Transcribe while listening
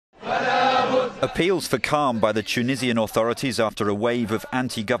Appeals for calm by the Tunisian authorities after a wave of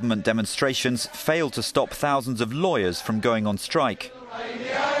anti-government demonstrations failed to stop thousands of lawyers from going on strike.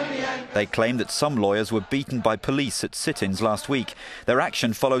 They claim that some lawyers were beaten by police at sit-ins last week. Their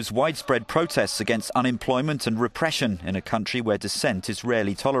action follows widespread protests against unemployment and repression in a country where dissent is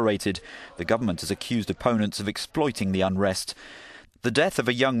rarely tolerated. The government has accused opponents of exploiting the unrest. The death of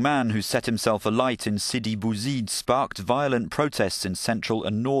a young man who set himself alight in Sidi Bouzid sparked violent protests in central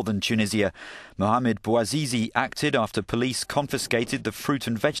and northern Tunisia. Mohamed Bouazizi acted after police confiscated the fruit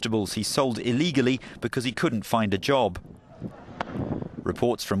and vegetables he sold illegally because he couldn't find a job.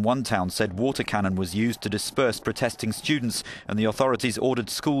 Reports from one town said water cannon was used to disperse protesting students, and the authorities ordered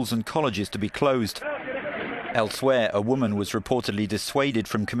schools and colleges to be closed. Elsewhere, a woman was reportedly dissuaded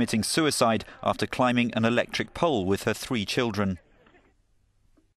from committing suicide after climbing an electric pole with her 3 children.